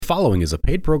following is a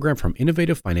paid program from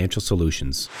Innovative Financial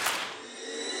Solutions.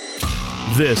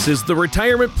 This is the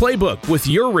Retirement Playbook with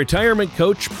your retirement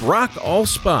coach, Brock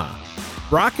Allspaw.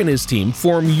 Brock and his team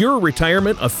form your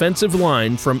retirement offensive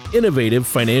line from Innovative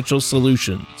Financial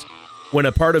Solutions. When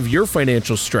a part of your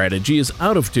financial strategy is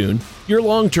out of tune, your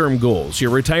long-term goals,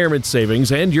 your retirement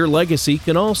savings, and your legacy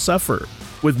can all suffer.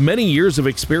 With many years of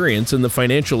experience in the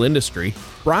financial industry,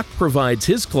 Brock provides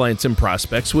his clients and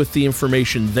prospects with the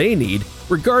information they need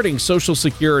regarding Social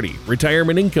Security,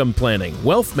 retirement income planning,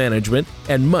 wealth management,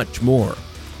 and much more.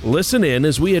 Listen in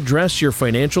as we address your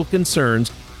financial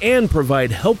concerns and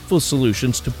provide helpful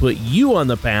solutions to put you on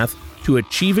the path to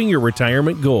achieving your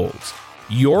retirement goals.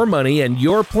 Your money and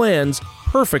your plans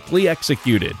perfectly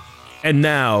executed. And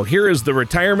now, here is the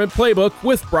Retirement Playbook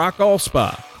with Brock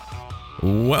Allspaw.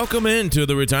 Welcome into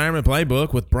the Retirement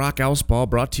Playbook with Brock Allspaw,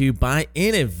 brought to you by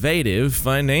Innovative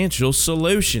Financial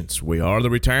Solutions. We are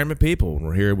the retirement people.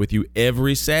 We're here with you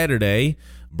every Saturday,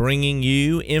 bringing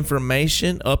you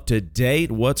information up to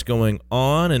date, what's going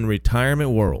on in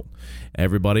retirement world.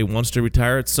 Everybody wants to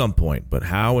retire at some point, but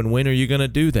how and when are you going to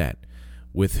do that?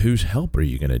 With whose help are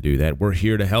you going to do that? We're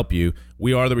here to help you.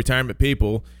 We are the retirement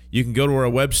people. You can go to our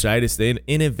website. It's the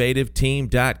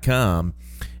innovativeteam.com.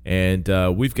 And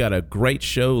we've got a great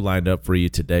show lined up for you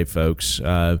today, folks.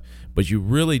 But you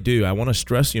really do. I want to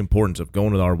stress the importance of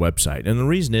going to our website. And the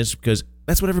reason is because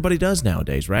that's what everybody does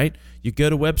nowadays, right? You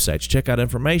go to websites, check out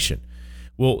information.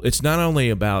 Well, it's not only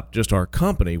about just our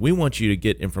company. We want you to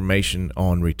get information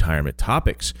on retirement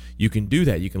topics. You can do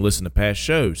that. You can listen to past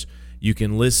shows. You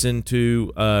can listen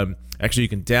to, you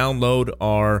can download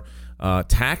our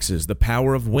taxes, the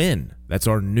power of when. That's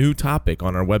our new topic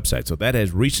on our website. So that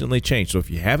has recently changed. So if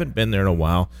you haven't been there in a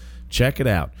while, check it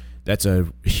out. That's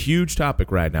a huge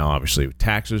topic right now, obviously.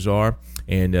 Taxes are,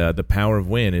 and the power of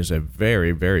when is a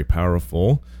very, very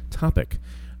powerful topic.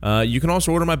 You can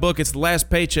also order my book. It's The Last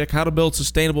Paycheck, How to Build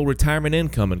Sustainable Retirement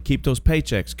Income and Keep Those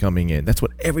Paychecks Coming In. That's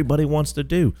what everybody wants to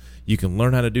do. You can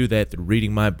learn how to do that through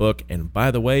reading my book. And by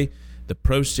the way, the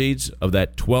proceeds of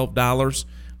that $12,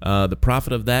 the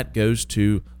profit of that goes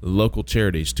to local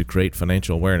charities to create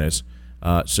financial awareness.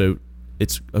 So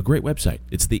it's a great website.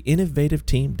 It's the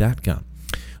innovativeteam.com.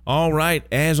 All right.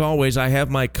 As always, I have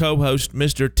my co-host,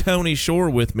 Mr. Tony Shore,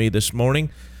 with me this morning.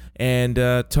 And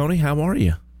Tony, how are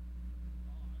you?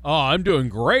 Oh, I'm doing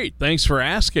great. Thanks for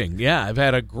asking. Yeah, I've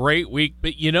had a great week.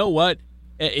 But you know what?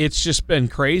 It's just been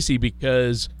crazy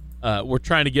because we're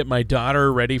trying to get my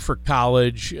daughter ready for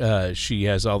college. She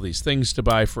has all these things to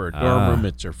buy for her dorm room.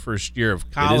 It's her first year of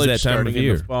college. It is that time starting of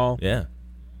year. In the fall. Yeah.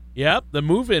 Yep, the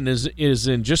move-in is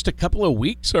in just a couple of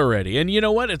weeks already. And you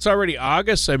know what? It's already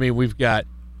August. I mean, we've got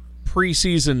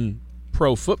preseason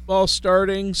pro football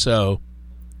starting, so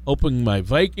hoping my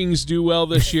Vikings do well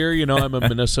this year. You know, I'm a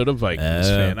Minnesota Vikings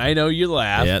fan. I know you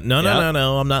laugh. Yeah, no.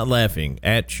 I'm not laughing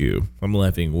at you. I'm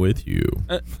laughing with you.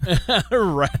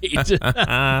 Right.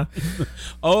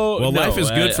 Life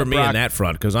is good for me in that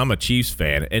front because I'm a Chiefs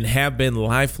fan and have been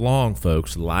lifelong,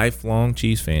 folks. Lifelong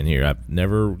Chiefs fan here. I've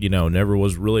never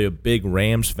was really a big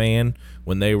Rams fan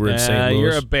when they were in St. Louis.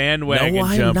 You're a bandwagon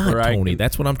jumper. No, I'm not, Tony.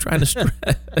 That's what I'm trying to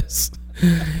stress.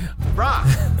 Brock,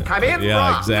 come in, yeah,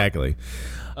 Brock. Exactly.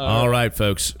 All right,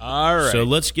 folks. All right. So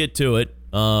let's get to it.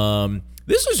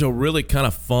 This is a really kind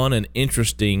of fun and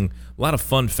interesting, a lot of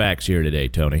fun facts here today,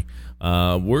 Tony.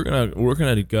 We're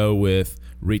gonna go with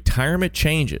retirement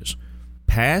changes,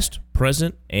 past,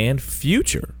 present, and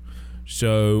future.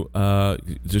 So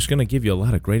just gonna give you a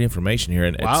lot of great information here.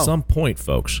 And wow. At some point,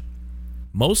 folks,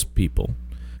 most people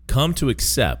come to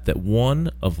accept that one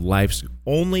of life's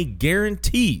only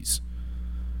guarantees,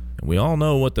 and we all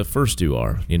know what the first two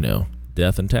are,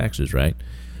 death and taxes, right?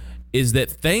 Is that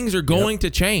things are going to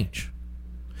change.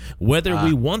 Whether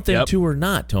we want them to or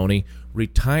not, Tony,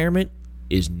 retirement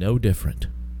is no different.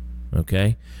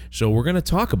 Okay? So we're going to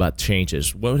talk about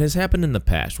changes. What has happened in the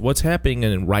past? What's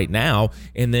happening right now?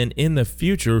 And then in the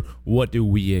future, what do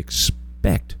we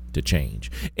expect to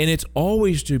change? And it's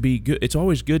always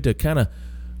good to kind of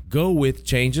go with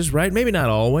changes, right? Maybe not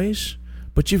always,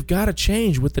 but you've got to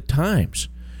change with the times.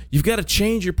 You've got to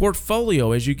change your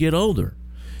portfolio as you get older.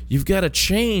 You've got to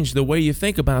change the way you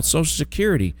think about Social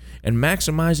Security and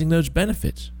maximizing those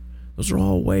benefits. Those are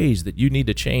all ways that you need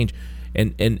to change,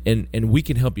 and we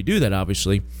can help you do that,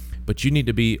 obviously, but you need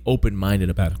to be open-minded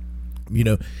about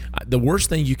it. The worst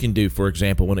thing you can do, for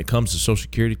example, when it comes to Social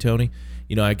Security, Tony,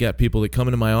 I got people that come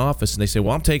into my office and they say,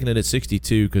 well, I'm taking it at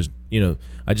 62 because,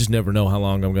 I just never know how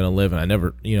long I'm going to live, and I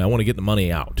want to get the money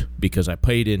out because I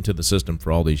paid into the system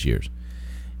for all these years.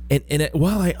 And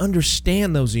while I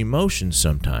understand those emotions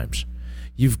sometimes,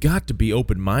 you've got to be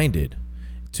open-minded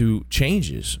to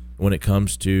changes when it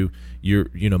comes to your,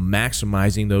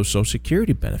 maximizing those Social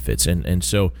Security benefits. And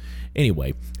so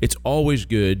anyway, it's always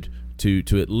good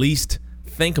to at least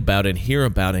think about and hear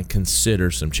about and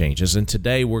consider some changes. And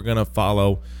today we're going to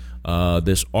follow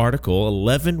this article,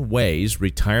 11 Ways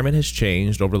Retirement Has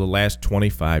Changed Over the Last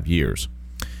 25 Years.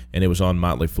 And it was on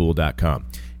motleyfool.com.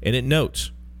 And it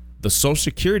notes the Social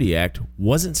Security Act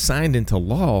wasn't signed into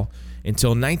law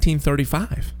until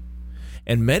 1935.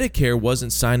 And Medicare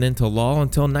wasn't signed into law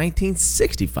until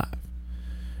 1965.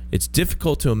 It's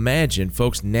difficult to imagine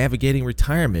folks navigating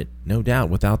retirement, no doubt,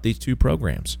 without these two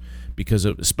programs, because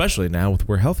of, especially now with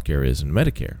where healthcare is and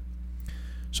Medicare.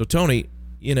 So, Tony,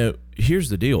 here's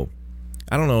the deal.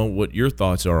 I don't know what your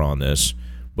thoughts are on this,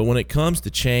 but when it comes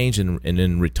to change and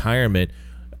in retirement,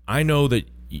 I know that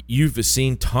you've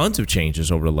seen tons of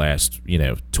changes over the last,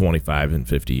 25 and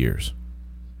 50 years.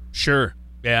 Sure.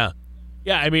 Yeah.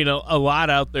 Yeah, I mean, a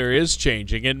lot out there is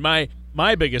changing. And my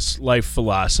biggest life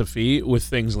philosophy with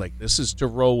things like this is to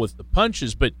roll with the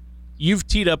punches. But you've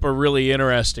teed up a really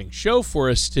interesting show for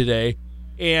us today.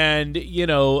 And, you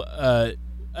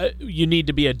need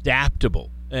to be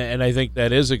adaptable. And I think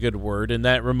that is a good word. And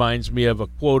that reminds me of a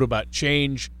quote about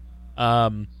change.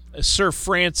 Sir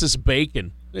Francis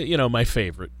Bacon, my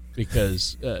favorite.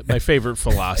 Because my favorite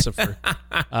philosopher,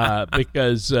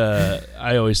 because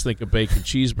I always think of bacon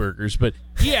cheeseburgers. But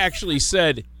he actually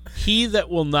said, "He that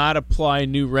will not apply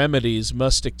new remedies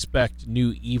must expect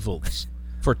new evils,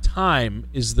 for time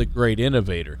is the great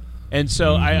innovator." And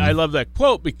so I love that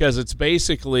quote because it's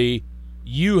basically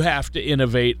you have to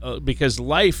innovate because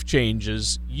life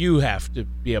changes. You have to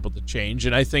be able to change.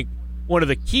 And I think one of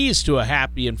the keys to a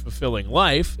happy and fulfilling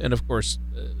life, and of course,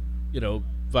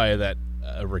 via that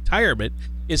retirement,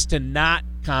 is to not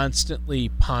constantly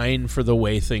pine for the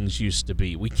way things used to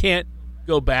be. We can't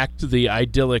go back to the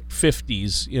idyllic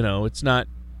 50s. It's not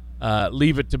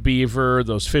Leave It to Beaver,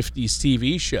 those 50s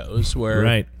TV shows where,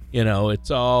 right.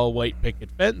 It's all white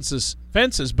picket fences.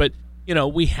 But,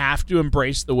 we have to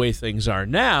embrace the way things are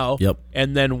now. Yep.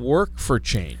 And then work for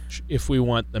change if we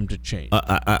want them to change.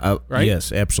 Right?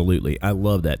 Yes, absolutely. I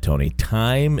love that, Tony.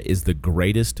 Time is the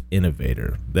greatest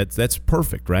innovator. That's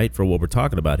perfect, right, for what we're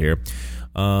talking about here.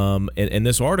 In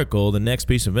this article, the next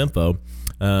piece of info,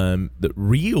 the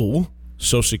real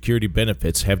Social Security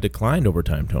benefits have declined over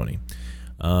time, Tony.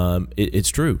 It's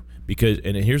true.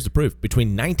 And here's the proof.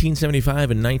 Between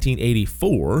 1975 and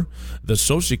 1984, the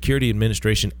Social Security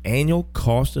Administration annual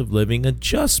cost of living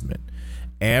adjustment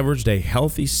averaged a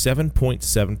healthy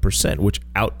 7.7%, which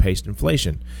outpaced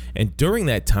inflation. And during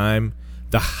that time,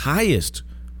 the highest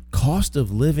cost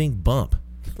of living bump.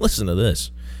 Listen to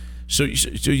this. So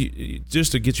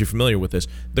just to get you familiar with this,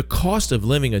 the cost of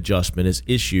living adjustment is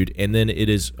issued, and then it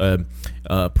is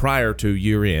prior to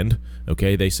year end.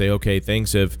 Okay, they say, okay,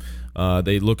 things have.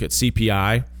 They look at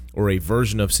CPI or a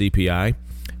version of CPI,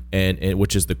 and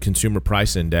which is the Consumer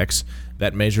Price Index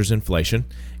that measures inflation,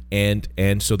 and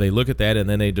so they look at that, and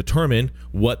then they determine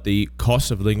what the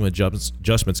cost of living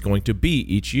adjustment is going to be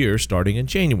each year, starting in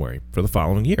January for the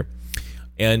following year,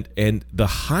 and the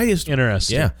highest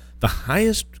the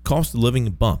highest cost of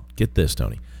living bump. Get this,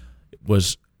 Tony,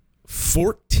 was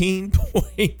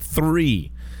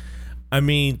 14.3. I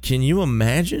mean, can you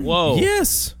imagine? Whoa.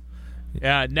 Yes.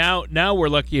 Yeah, now we're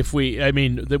lucky if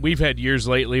that we've had years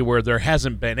lately where there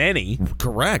hasn't been any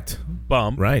correct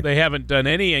bump. Right. They haven't done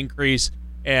any increase,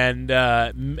 and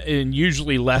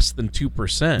usually less than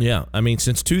 2%. Yeah, I mean,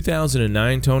 since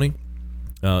 2009, Tony,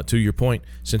 to your point,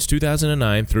 since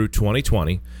 2009 through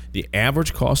 2020, the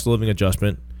average cost of living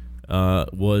adjustment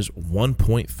was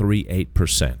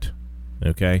 1.38%.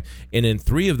 Okay, and in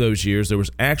 3 of those years, there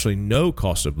was actually no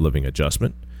cost of living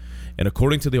adjustment. And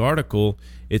according to the article,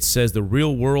 it says the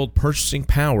real-world purchasing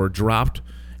power dropped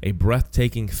a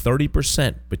breathtaking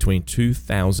 30% between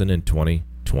 2000 and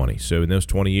 2020. So in those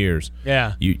 20 years,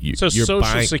 you're Social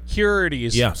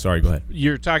Security's. Yeah, sorry, go ahead.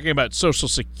 You're talking about Social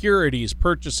Security's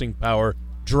purchasing power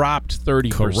dropped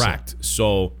 30%. Correct.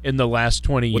 So in the last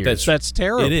 20 years, that's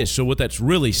terrible. It is. So what that's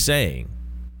really saying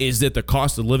is that the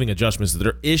cost of living adjustments that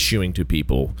they're issuing to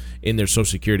people in their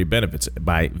Social Security benefits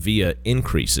via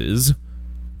increases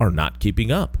are not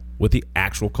keeping up with the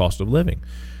actual cost of living.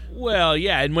 Well,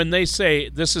 yeah, and when they say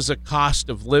this is a cost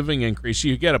of living increase,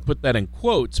 you got to put that in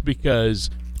quotes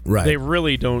because they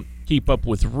really don't keep up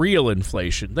with real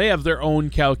inflation. They have their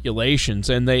own calculations,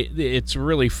 and it's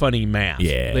really funny math.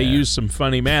 Yeah. They use some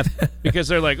funny math because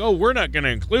they're like, oh, we're not going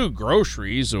to include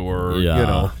groceries or,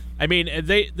 I mean,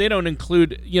 they don't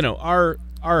include,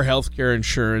 our healthcare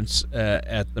insurance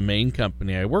at the main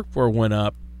company I work for went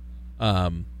up,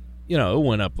 it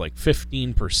went up like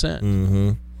 15%.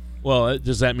 Mm-hmm. Well,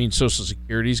 does that mean Social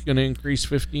Security is going to increase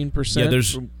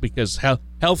 15%? Yeah, because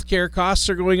healthcare costs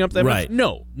are going up that right.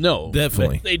 much? No,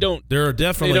 Definitely. They don't. There are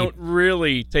definitely. They don't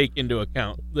really take into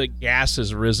account that gas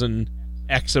has risen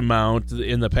X amount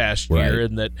in the past year, Right.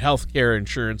 and that healthcare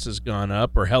insurance has gone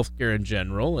up, or healthcare in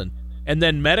general, and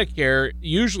then Medicare.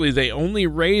 Usually, they only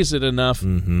raise it enough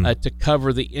to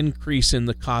cover the increase in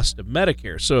the cost of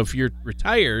Medicare. So, if you're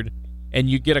retired and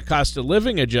you get a cost of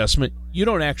living adjustment, you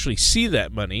don't actually see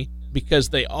that money because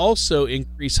they also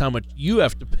increase how much you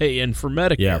have to pay in for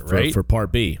Medicare, right? For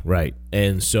Part B, right.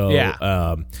 And so,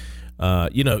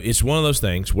 it's one of those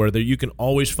things where you can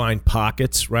always find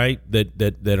pockets, right,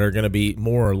 that are going to be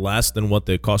more or less than what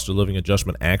the cost of living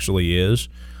adjustment actually is.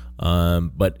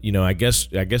 But I guess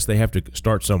they have to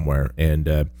start somewhere.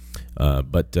 And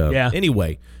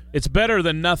anyway. It's better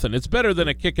than nothing. It's better than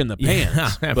a kick in the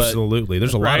pants. Yeah, absolutely.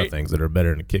 There's a lot of right? things that are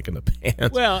better than a kick in the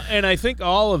pants. Well, and I think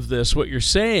all of this, what you're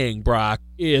saying, Brock,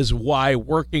 is why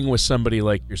working with somebody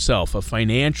like yourself, a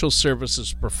financial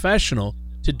services professional,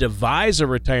 to devise a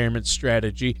retirement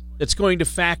strategy that's going to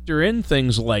factor in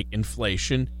things like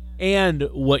inflation and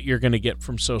what you're going to get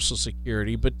from Social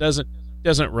Security, but doesn't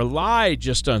rely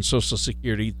just on Social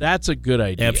Security. That's a good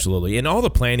idea. Absolutely. And all the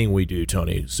planning we do,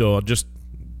 Tony, so I'll just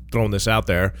throwing this out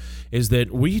there, is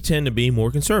that we tend to be more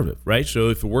conservative, right? So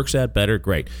if it works out better,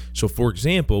 great. So for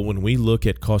example, when we look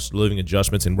at cost of living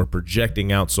adjustments and we're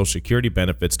projecting out Social Security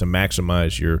benefits to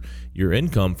maximize your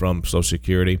income from Social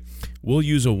Security, we'll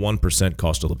use a 1%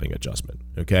 cost of living adjustment,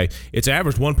 okay? It's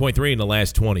averaged 1.3 in the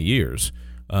last 20 years.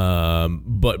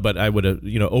 But I would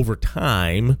over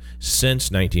time since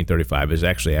 1935 has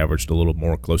actually averaged a little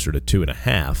more closer to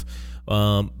 2.5.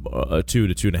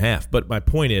 2 to 2.5. But my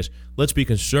point is, let's be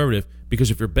conservative, because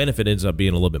if your benefit ends up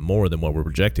being a little bit more than what we're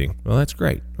projecting, well, that's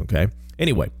great. Okay.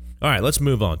 Anyway, all right, let's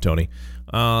move on, Tony.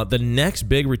 The next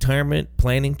big retirement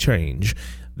planning change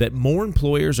that more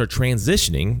employers are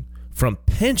transitioning from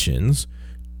pensions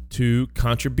to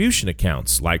contribution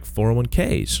accounts like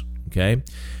 401ks. Okay.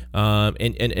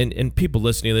 And people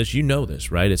listening to this, you know this,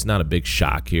 right? It's not a big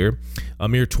shock here. A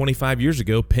mere 25 years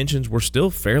ago, pensions were still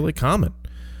fairly common.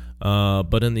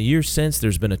 But in the years since,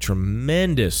 there's been a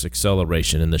tremendous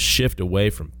acceleration in the shift away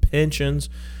from pensions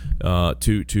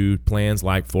to plans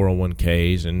like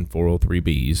 401ks and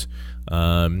 403bs.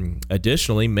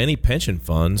 Additionally, many pension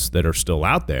funds that are still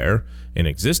out there and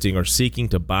existing are seeking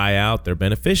to buy out their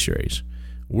beneficiaries.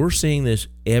 We're seeing this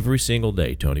every single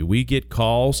day, Tony. We get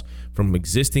calls from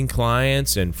existing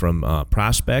clients and from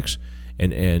prospects.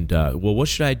 Well, what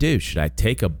should I do? Should I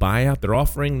take a buyout? They're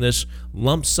offering this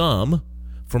lump sum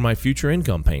for my future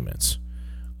income payments.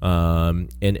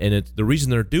 The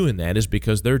reason they're doing that is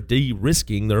because they're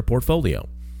de-risking their portfolio.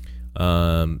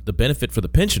 The benefit for the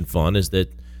pension fund is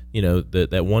that,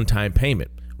 that one-time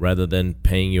payment rather than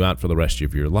paying you out for the rest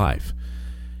of your life.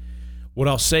 What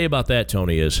I'll say about that,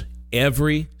 Tony, is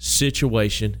every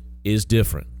situation is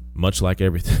different, much like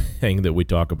everything that we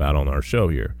talk about on our show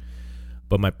here.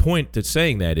 But my point to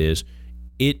saying that is,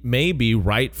 it may be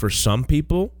right for some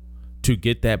people to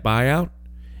get that buyout,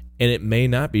 and it may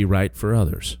not be right for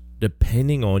others,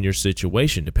 depending on your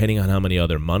situation, depending on how many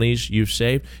other monies you've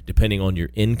saved, depending on your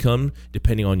income,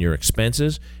 depending on your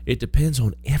expenses. It depends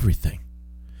on everything.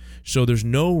 So there's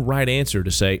no right answer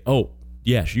to say, oh,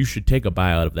 yes, you should take a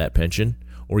buyout of that pension,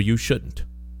 or you shouldn't,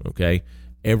 okay?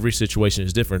 Every situation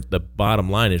is different. The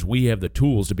bottom line is we have the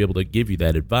tools to be able to give you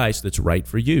that advice that's right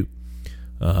for you.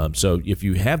 So if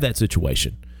you have that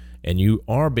situation and you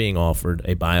are being offered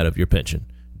a buyout of your pension,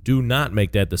 do not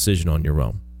make that decision on your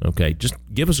own, okay? Just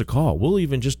give us a call. We'll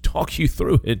even just talk you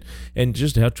through it and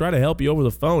just try to help you over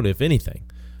the phone, if anything.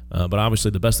 But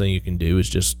obviously, the best thing you can do is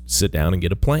just sit down and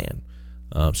get a plan.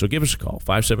 So give us a call,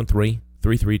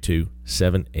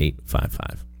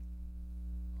 573-332-7855.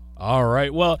 All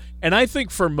right. Well, and I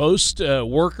think for most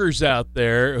workers out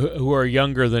there who are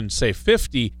younger than, say,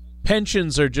 50,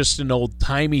 pensions are just an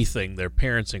old-timey thing their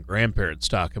parents and grandparents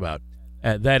talk about.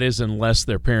 That is, unless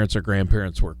their parents or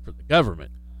grandparents work for the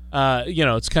government.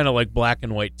 It's kind of like black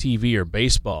and white TV or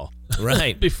baseball,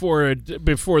 right? before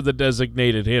the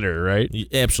designated hitter, right?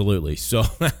 Absolutely. So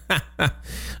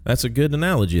that's a good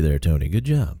analogy there, Tony. Good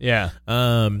job. Yeah.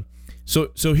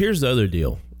 So here's the other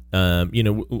deal.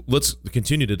 Let's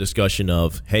continue the discussion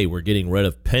of, hey, we're getting rid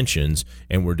of pensions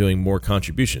and we're doing more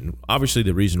contribution. Obviously,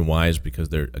 the reason why is because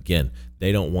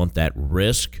they don't want that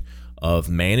risk of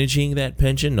managing that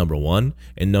pension, number one,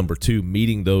 and number two,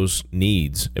 meeting those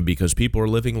needs. And because people are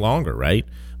living longer, right?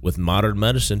 With modern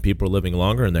medicine, people are living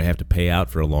longer and they have to pay out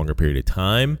for a longer period of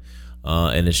time,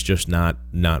 and it's just not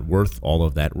worth all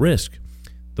of that risk.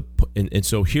 And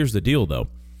so here's the deal, though.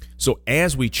 So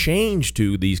as we change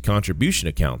to these contribution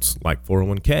accounts like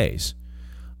 401ks,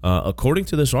 according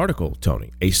to this article,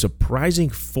 Tony, a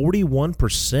surprising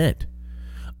 41%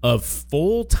 of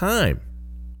full-time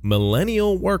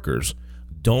millennial workers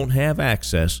don't have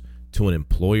access to an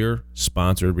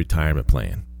employer-sponsored retirement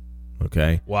plan.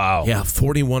 Okay? Wow. Yeah,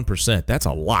 41%. That's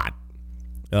a lot.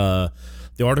 The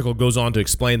article goes on to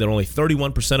explain that only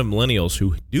 31% of millennials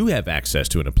who do have access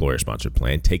to an employer-sponsored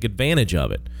plan take advantage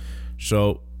of it.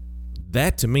 So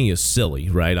that to me is silly,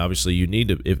 right? Obviously, you need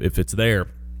to, if it's there,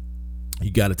 you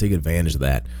got to take advantage of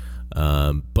that.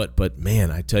 But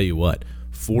man, I tell you what,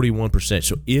 41%.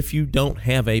 So if you don't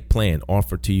have a plan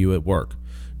offered to you at work,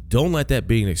 don't let that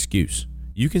be an excuse.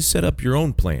 You can set up your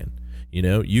own plan.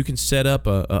 You can set up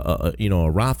a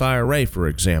Roth IRA, for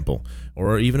example,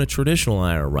 or even a traditional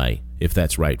IRA if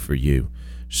that's right for you.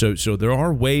 So there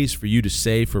are ways for you to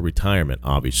save for retirement,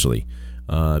 obviously.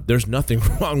 There's nothing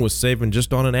wrong with saving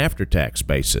just on an after-tax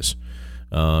basis,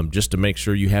 just to make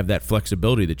sure you have that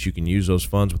flexibility that you can use those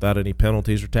funds without any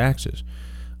penalties or taxes.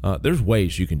 There's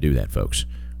ways you can do that, folks.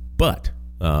 But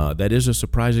that is a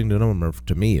surprising number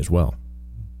to me as well.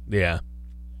 Yeah.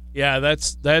 Yeah,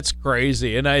 that's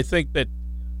crazy. And I think that,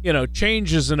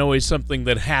 change isn't always something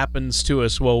that happens to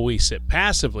us while we sit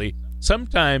passively.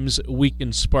 Sometimes we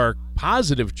can spark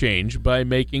positive change by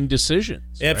making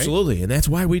decisions. Absolutely. Right? And that's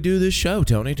why we do this show,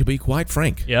 Tony, to be quite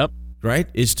frank. Yep. Right?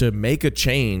 Is to make a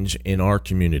change in our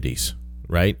communities,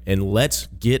 right? And let's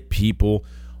get people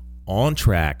on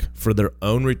track for their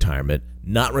own retirement,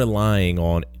 not relying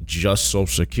on just Social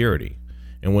Security.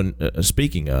 And when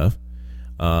speaking of,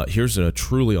 here's a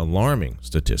truly alarming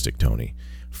statistic, Tony.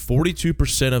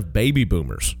 42% of baby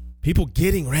boomers, people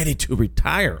getting ready to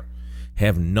retire,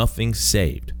 have nothing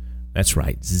saved. That's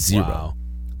right, zero. Wow.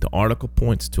 The article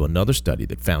points to another study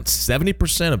that found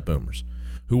 70% of boomers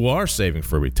who are saving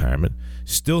for retirement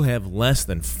still have less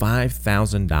than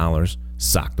 $5,000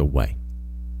 socked away.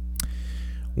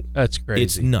 That's crazy.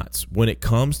 It's nuts. When it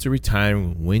comes to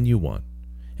retiring when you want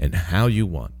and how you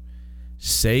want,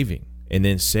 saving and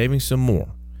then saving some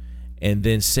more, and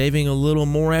then saving a little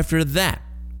more after that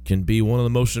can be one of the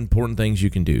most important things you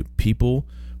can do. People,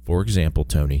 for example,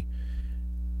 Tony,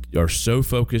 are so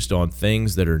focused on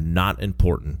things that are not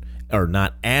important or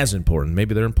not as important.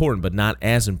 Maybe they're important, but not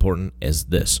as important as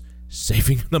this,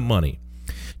 saving the money.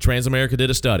 Transamerica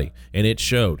did a study, and it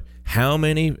showed how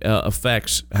many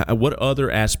what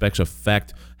other aspects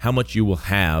affect how much you will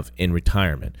have in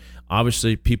retirement.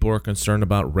 Obviously, people are concerned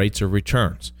about rates of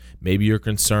returns. Maybe you're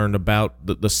concerned about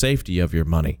the safety of your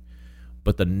money.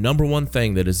 But the number one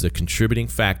thing that is the contributing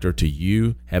factor to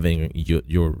you having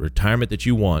your retirement that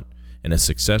you want and a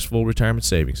successful retirement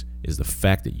savings is the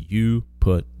fact that you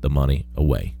put the money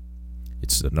away.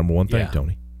 It's the number one thing,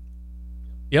 Tony.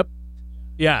 Yep.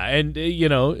 Yeah, and,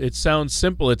 it sounds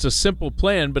simple. It's a simple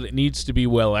plan, but it needs to be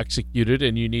well executed,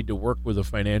 and you need to work with a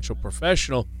financial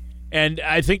professional. And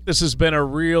I think this has been a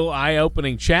real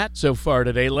eye-opening chat so far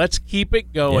today. Let's keep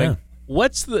it going. Yeah.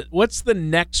 What's the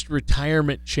next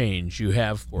retirement change you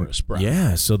have for us, Brian?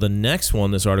 Yeah, so the next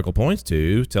one this article points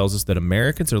to tells us that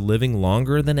Americans are living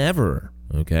longer than ever,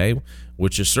 okay,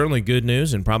 which is certainly good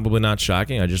news and probably not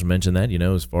shocking. I just mentioned that,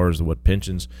 as far as what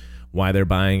pensions, why they're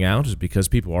buying out is because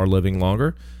people are living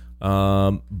longer.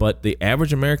 But the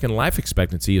average American life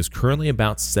expectancy is currently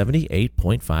about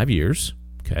 78.5 years,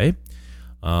 okay?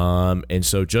 And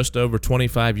so just over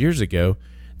 25 years ago,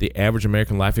 the average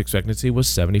American life expectancy was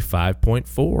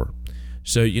 75.4.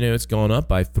 So, it's gone up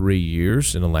by 3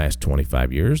 years in the last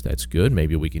 25 years. That's good.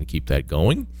 Maybe we can keep that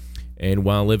going. And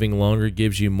while living longer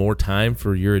gives you more time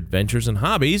for your adventures and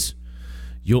hobbies,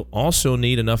 you'll also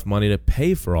need enough money to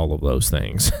pay for all of those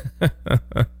things.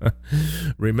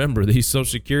 Remember, these Social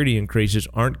Security increases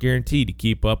aren't guaranteed to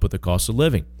keep up with the cost of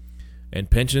living, and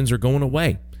pensions are going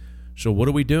away. So what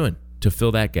are we doing to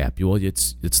fill that gap? Well,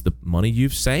 it's the money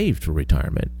you've saved for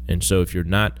retirement. And so if you're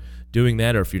not doing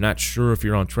that, or if you're not sure if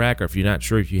you're on track, or if you're not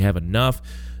sure if you have enough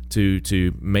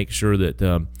to make sure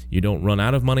that you don't run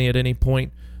out of money at any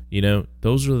point,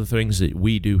 those are the things that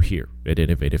we do here at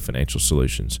Innovative Financial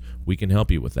Solutions. We can help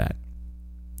you with that.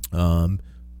 Go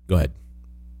ahead.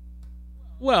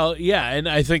 Well, yeah, and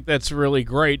I think that's really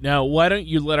great. Now, why don't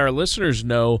you let our listeners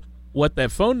know what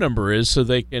that phone number is so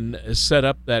they can set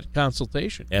up that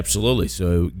consultation? Absolutely.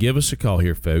 So give us a call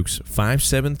here, folks,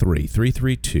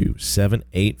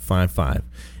 573-332-7855.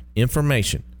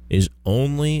 Information is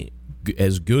only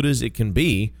as good as it can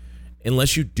be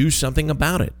unless you do something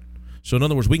about it. So in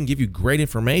other words, we can give you great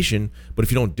information, but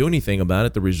if you don't do anything about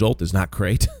it, the result is not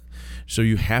great. So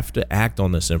you have to act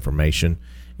on this information,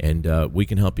 and we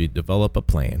can help you develop a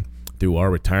plan through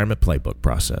our retirement playbook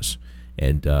process.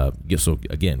 And so,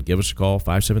 again, give us a call,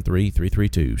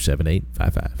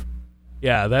 573-332-7855.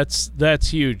 Yeah, that's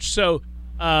huge. So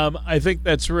I think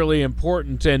that's really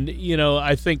important. And,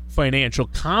 I think financial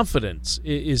confidence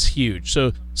is huge.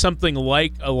 So something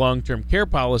like a long-term care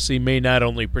policy may not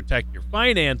only protect your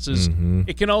finances,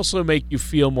 it can also make you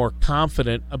feel more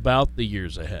confident about the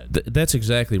years ahead. That's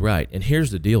exactly right. And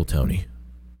here's the deal, Tony.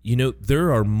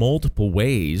 There are multiple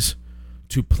ways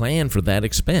to plan for that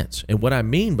expense. And what I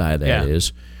mean by that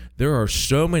is there are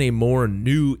so many more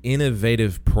new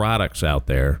innovative products out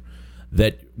there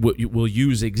that will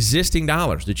use existing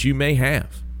dollars that you may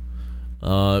have.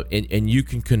 And you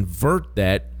can convert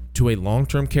that to a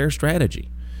long-term care strategy.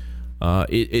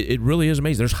 It really is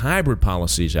amazing. There's hybrid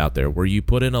policies out there where you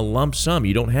put in a lump sum.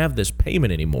 You don't have this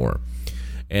payment anymore.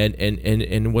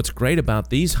 And what's great about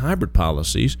these hybrid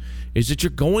policies is that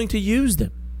you're going to use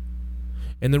them.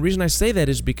 And the reason I say that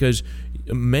is because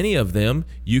many of them,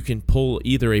 you can pull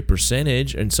either a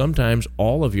percentage and sometimes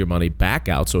all of your money back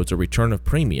out, so it's a return of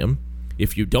premium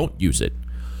if you don't use it.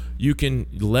 You can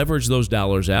leverage those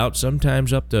dollars out,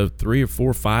 sometimes up to 3 or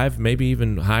 4 or 5, maybe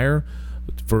even higher.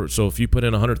 So if you put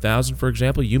in $100,000, for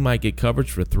example, you might get coverage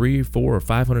for $300,000, $400,000, or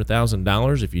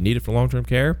 $500,000 if you need it for long-term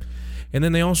care. And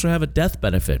then they also have a death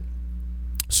benefit.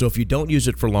 So if you don't use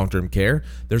it for long-term care,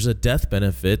 there's a death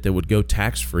benefit that would go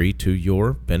tax-free to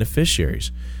your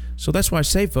beneficiaries. So that's why I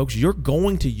say, folks, you're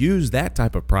going to use that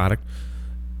type of product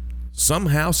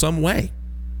somehow, some way.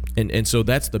 And so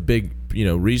that's the big,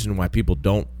 reason why people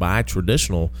don't buy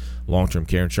traditional long-term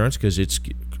care insurance, because it's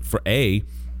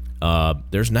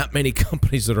there's not many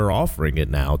companies that are offering it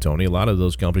now, Tony. A lot of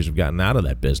those companies have gotten out of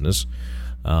that business.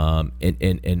 It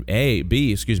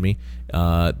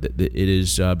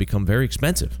has become very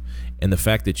expensive, and the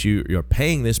fact that you're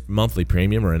paying this monthly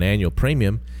premium or an annual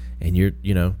premium, and you're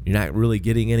not really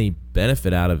getting any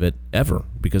benefit out of it ever,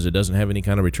 because it doesn't have any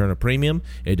kind of return of premium.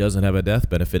 It doesn't have a death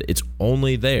benefit. It's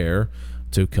only there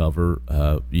to cover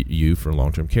you for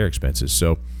long-term care expenses.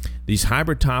 So these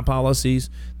hybrid top policies,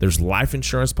 there's life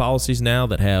insurance policies now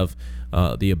that have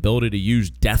the ability to use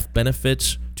death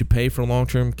benefits to pay for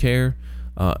long-term care.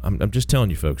 I'm just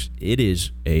telling you, folks, it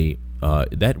is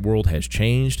that world has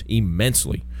changed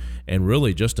immensely, and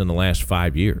really just in the last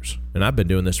 5 years. And I've been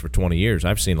doing this for 20 years.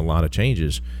 I've seen a lot of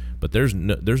changes, but there's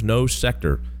no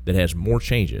sector that has more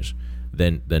changes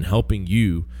than helping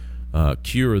you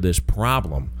cure this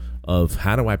problem of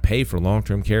how do I pay for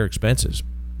long-term care expenses.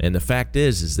 And the fact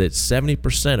is that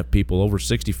 70% of people over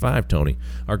 65, Tony,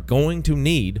 are going to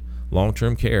need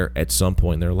long-term care at some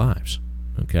point in their lives.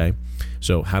 Okay?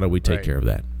 So how do we take care of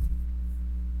that?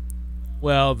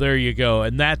 Well, there you go.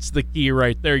 And that's the key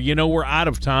right there. We're out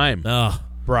of time,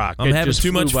 Brock. I'm having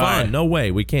too much fun. No way.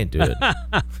 We can't do it.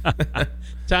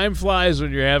 Time flies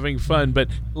when you're having fun. But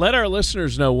let our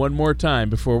listeners know one more time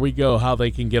before we go how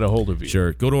they can get a hold of you.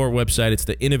 Sure. Go to our website. It's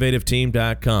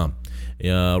theinnovativeteam.com.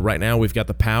 Right now we've got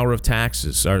the power of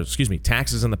taxes,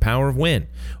 taxes and the power of win.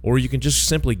 Or you can just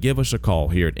simply give us a call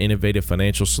here at Innovative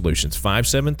Financial Solutions,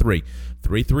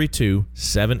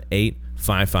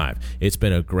 573-332-7855. It's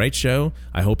been a great show.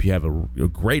 I hope you have a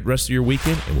great rest of your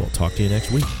weekend, and we'll talk to you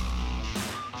next week.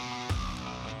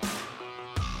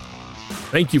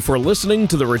 Thank you for listening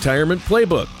to the Retirement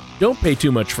Playbook. Don't pay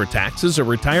too much for taxes or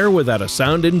retire without a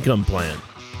sound income plan.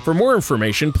 For more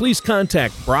information, please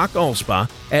contact Brock Allspaw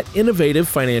at Innovative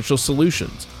Financial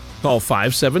Solutions. Call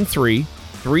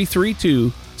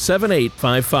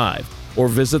 573-332-7855 or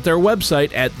visit their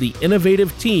website at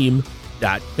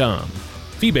theinnovativeteam.com.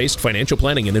 Fee-based financial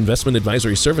planning and investment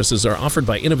advisory services are offered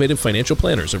by Innovative Financial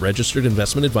Planners, a registered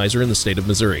investment advisor in the state of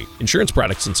Missouri. Insurance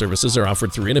products and services are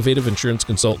offered through Innovative Insurance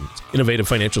Consultants. Innovative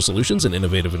Financial Solutions and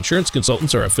Innovative Insurance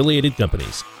Consultants are affiliated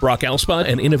companies. Brock Allspaw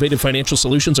and Innovative Financial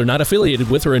Solutions are not affiliated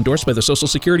with or endorsed by the Social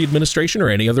Security Administration or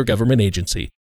any other government agency.